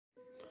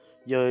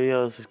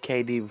Yo, this is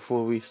KD.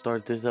 Before we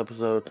start this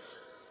episode,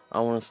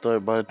 I want to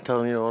start by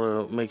telling you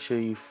all to make sure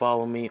you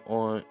follow me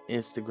on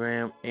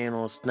Instagram and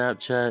on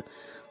Snapchat.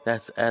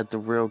 That's at the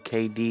real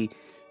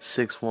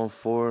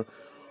KD614.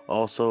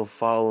 Also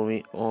follow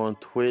me on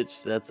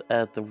Twitch. That's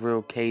at the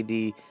real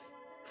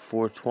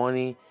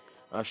KD420.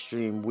 I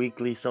stream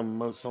weekly,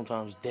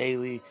 sometimes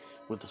daily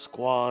with the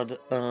squad.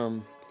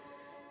 And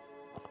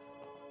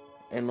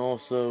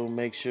also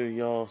make sure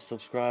y'all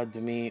subscribe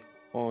to me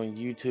on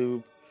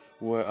YouTube,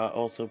 where I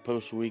also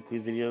post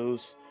weekly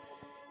videos.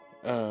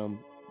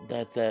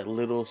 That's at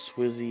Little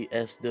Swizzy,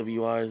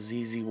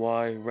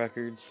 SWIZZY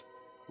Records.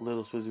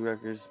 Little Swizzy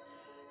Records.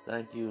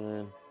 Thank you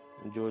and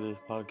enjoy the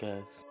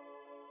podcast.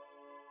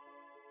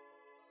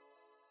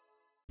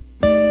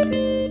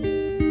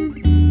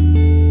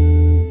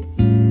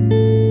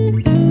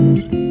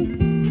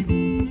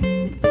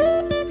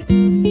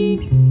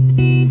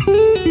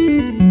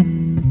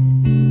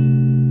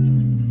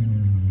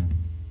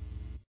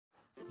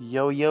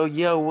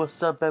 Yo,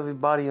 what's up,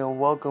 everybody, and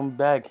welcome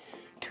back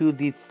to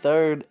the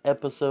third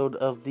episode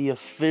of the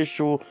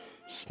official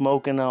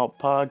Smoking Out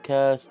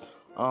podcast.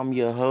 I'm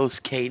your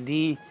host,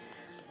 KD,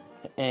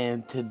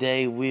 and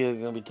today we are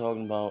going to be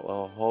talking about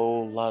a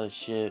whole lot of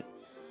shit.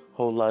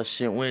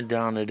 Went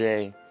down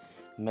today.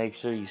 Make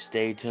sure you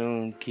stay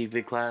tuned, keep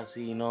it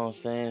classy, you know what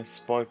I'm saying?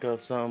 Spark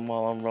up something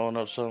while I'm rolling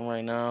up something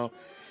right now.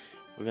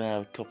 We're going to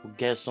have a couple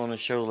guests on the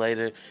show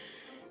later,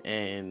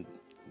 and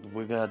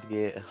we're gonna have to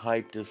get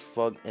hyped as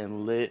fuck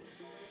and lit.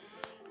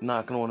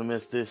 Not gonna want to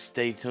miss this.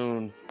 Stay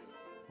tuned.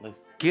 Let's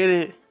get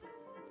it.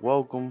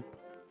 Welcome.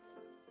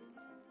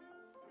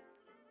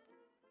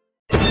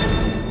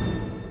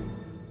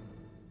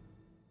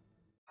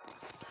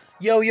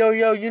 Yo,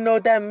 you know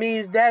what that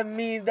means?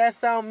 That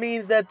sound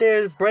means that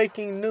there's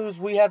breaking news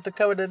we have to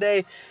cover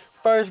today.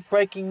 First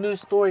breaking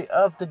news story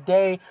of the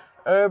day.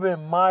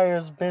 Urban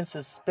Meyer's been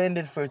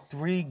suspended for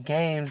 3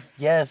 games.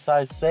 Yes,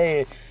 I say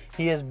it.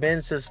 He has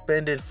been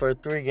suspended for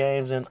 3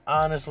 games, and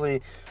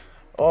honestly,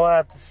 all I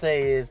have to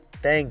say is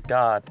thank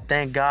God.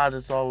 Thank God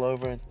it's all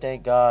over, and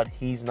thank God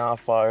he's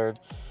not fired.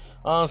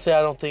 Honestly,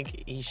 I don't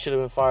think he should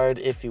have been fired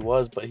if he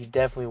was, but he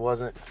definitely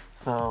wasn't.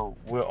 So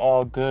we're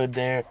all good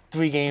there.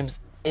 3 games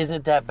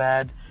isn't that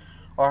bad.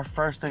 Our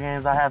first 2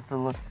 games, I have to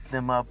look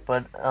them up,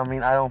 but I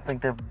mean, I don't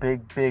think they're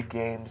big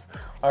games.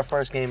 Our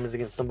first game is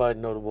against somebody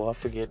notable, I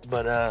forget,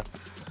 but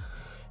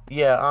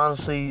yeah,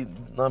 honestly,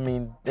 I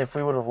mean, if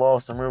we would have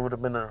lost them, it would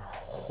have been a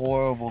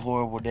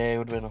horrible day. It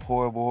would have been a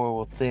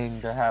horrible thing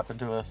that happened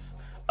to us.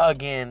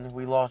 Again,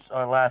 we lost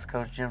our last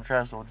coach, Jim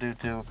Tressel, due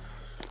to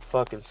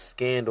fucking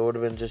scandal. It would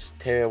have been just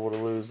terrible to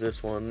lose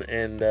this one.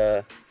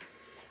 And,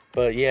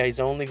 but yeah, he's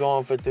only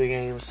gone for 3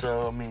 games,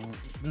 so, I mean,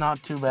 it's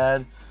not too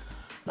bad.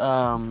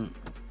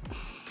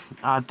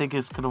 I think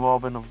it could have all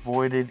been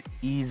avoided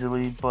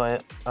easily,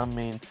 but, I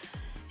mean,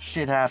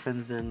 shit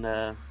happens, and,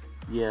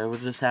 yeah, we're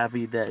just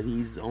happy that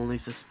he's only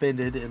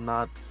suspended and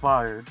not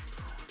fired.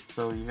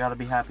 So you gotta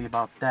be happy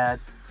about that.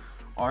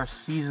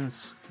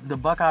 The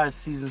Buckeyes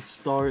season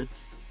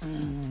starts,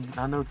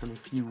 I know it's in a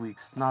few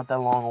weeks, not that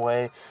long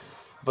away,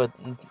 but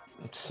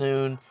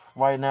soon.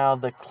 Right now,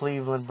 the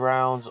Cleveland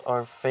Browns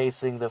are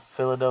facing the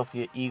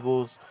Philadelphia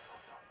Eagles.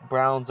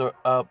 Browns are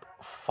up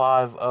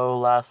 5-0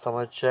 last time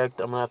I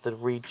checked. I'm gonna have to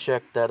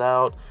recheck that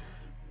out.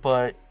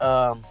 But,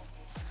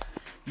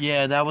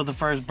 yeah, that was the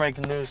first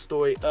breaking news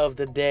story of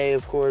the day.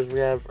 Of course, we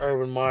have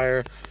Urban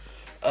Meyer.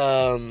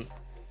 Yeah,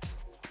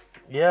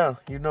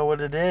 you know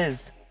what it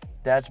is.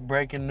 That's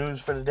breaking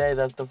news for the day.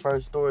 That's the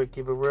first story.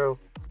 Keep it real.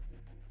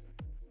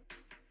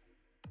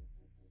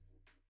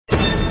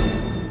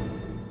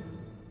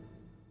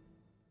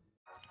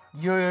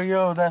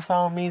 Yo, that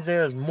sound means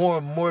there's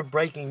more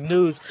breaking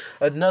news.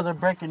 Another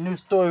breaking news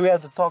story we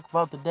have to talk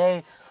about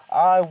today.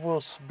 I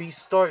will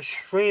start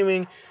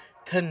streaming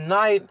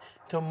tonight,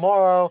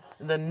 tomorrow,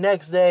 the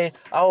next day.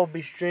 I will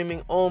be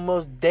streaming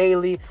almost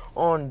daily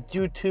on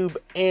YouTube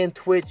and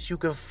Twitch. You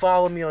can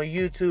follow me on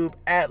YouTube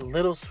at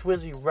Little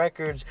Swizzy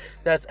Records.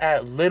 That's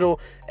at Little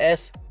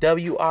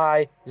SWIZZY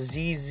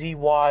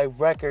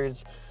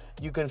Records.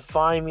 You can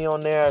find me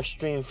on there. I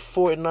stream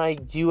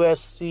Fortnite,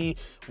 UFC,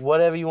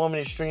 whatever you want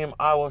me to stream,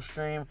 I will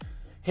stream.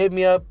 Hit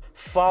me up,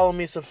 follow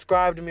me,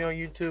 subscribe to me on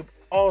YouTube.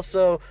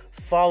 Also,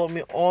 follow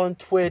me on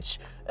Twitch.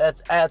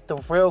 That's at the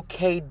real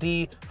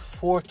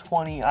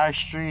KD420. I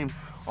stream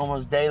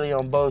almost daily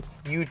on both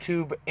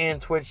YouTube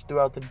and Twitch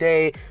throughout the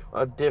day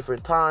at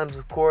different times,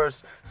 of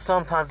course.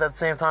 Sometimes at the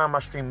same time, I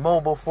stream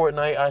mobile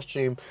Fortnite, I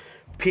stream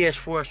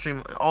PS4, I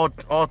stream all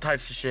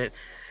types of shit.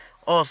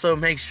 Also,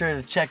 make sure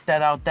to check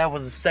that out. That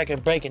was the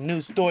second breaking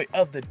news story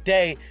of the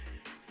day.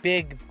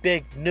 Big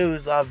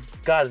news. I've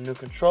got a new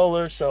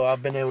controller, so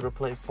I've been able to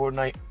play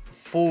Fortnite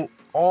full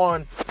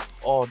on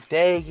all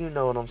day. You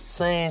know what I'm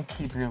saying?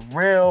 Keeping it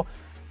real.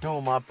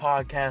 Doing my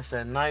podcast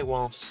at night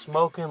while I'm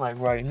smoking, like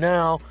right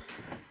now.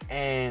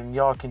 And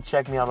y'all can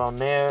check me out on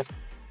there.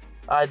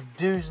 I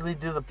usually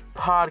do the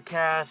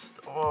podcast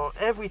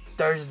every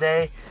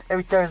Thursday.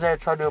 Every Thursday I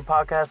try to do a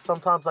podcast.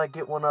 Sometimes I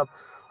get one up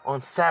on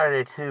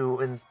Saturday too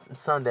and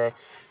Sunday.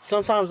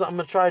 Sometimes I'm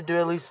going to try to do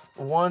at least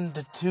 1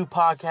 to 2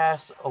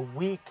 podcasts a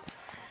week,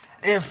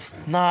 if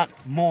not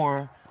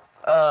more.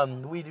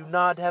 We do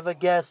not have a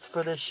guest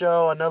for this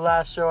show. On the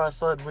last show I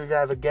said we'd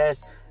have a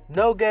guest.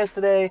 No guest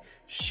today.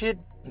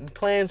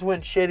 Plans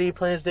went shitty.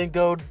 Plans didn't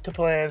go to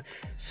plan.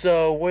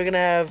 So we're going to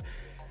have,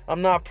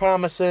 I'm not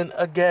promising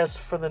a guest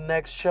for the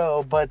next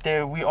show, but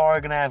we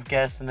are going to have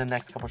guests in the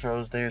next couple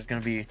shows. There's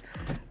going to be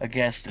a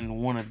guest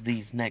in one of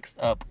these next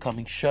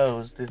upcoming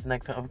shows, this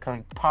next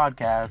upcoming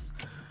podcast.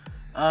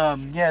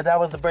 That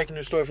was the breaking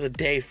news story for the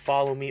day.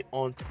 Follow me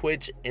on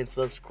Twitch and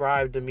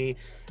subscribe to me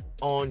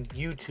on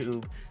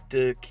YouTube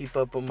to keep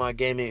up with my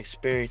gaming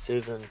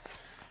experiences, and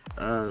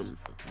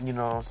you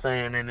know what I'm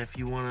saying. And if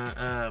you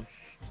wanna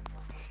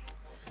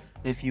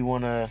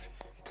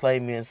play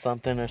me in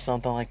something or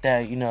something like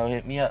that,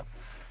 hit me up.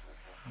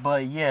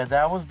 But yeah,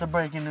 that was the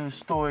breaking news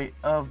story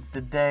of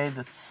the day,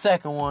 the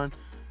second one.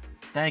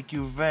 Thank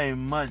you very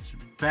much.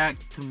 Back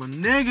to my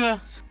nigga.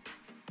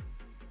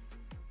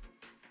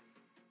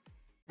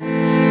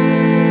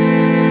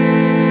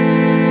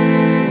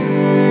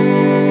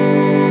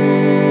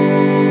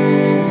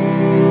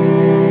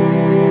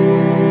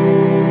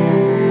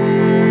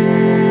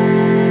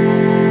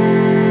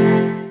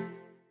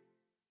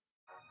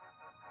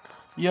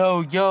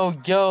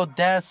 Yo,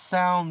 that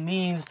sound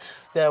means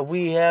that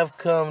we have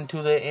come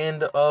to the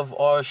end of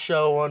our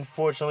show,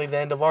 unfortunately, the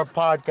end of our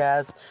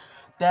podcast.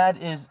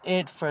 That is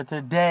it for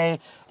today.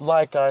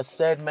 Like I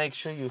said, make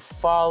sure you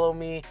follow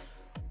me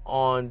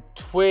on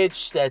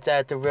Twitch. That's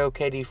at the Real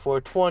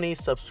KD420.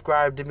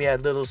 Subscribe to me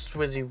at Little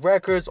Swizzy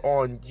Records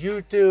on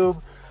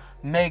YouTube.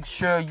 Make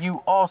sure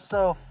you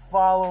also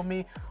follow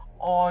me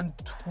on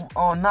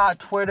not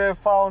Twitter,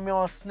 follow me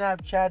on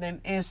Snapchat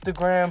and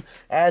Instagram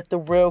at the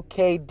Real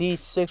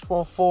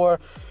KD614.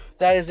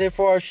 That is it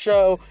for our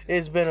show.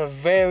 It's been a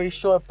very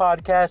short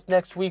podcast.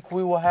 Next week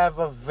we will have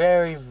a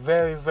very,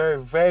 very, very,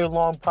 very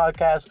long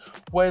podcast,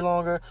 way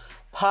longer,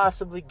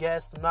 possibly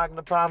guests. I'm not going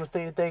to promise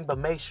anything, but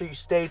make sure you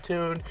stay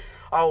tuned.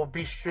 I will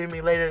be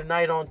streaming later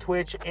tonight on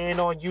Twitch and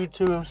on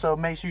YouTube, so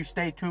make sure you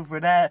stay tuned for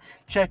that.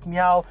 Check me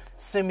out.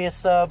 Send me a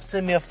sub.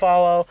 Send me a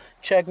follow.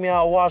 Check me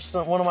out. Watch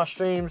one of my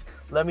streams.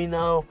 Let me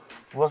know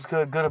what's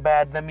good or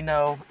bad. Let me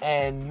know.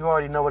 And you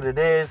already know what it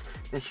is.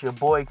 It's your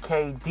boy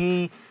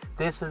KD.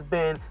 This has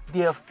been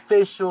the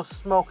official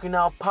Smoking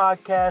Out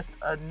Podcast.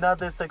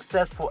 Another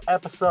successful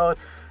episode.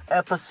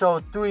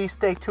 Episode 3.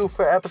 Stay tuned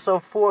for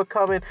episode 4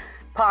 coming.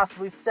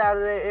 Possibly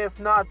Saturday, if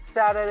not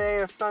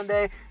Saturday or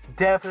Sunday,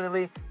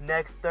 definitely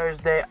next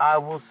Thursday. I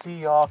will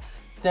see y'all.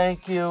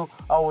 Thank you.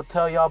 I will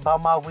tell y'all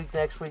about my week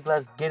next week.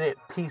 Let's get it.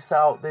 Peace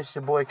out. This is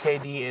your boy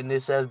KD, and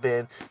this has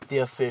been the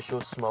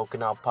official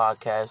Smoking Out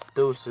Podcast.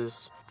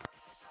 Deuces.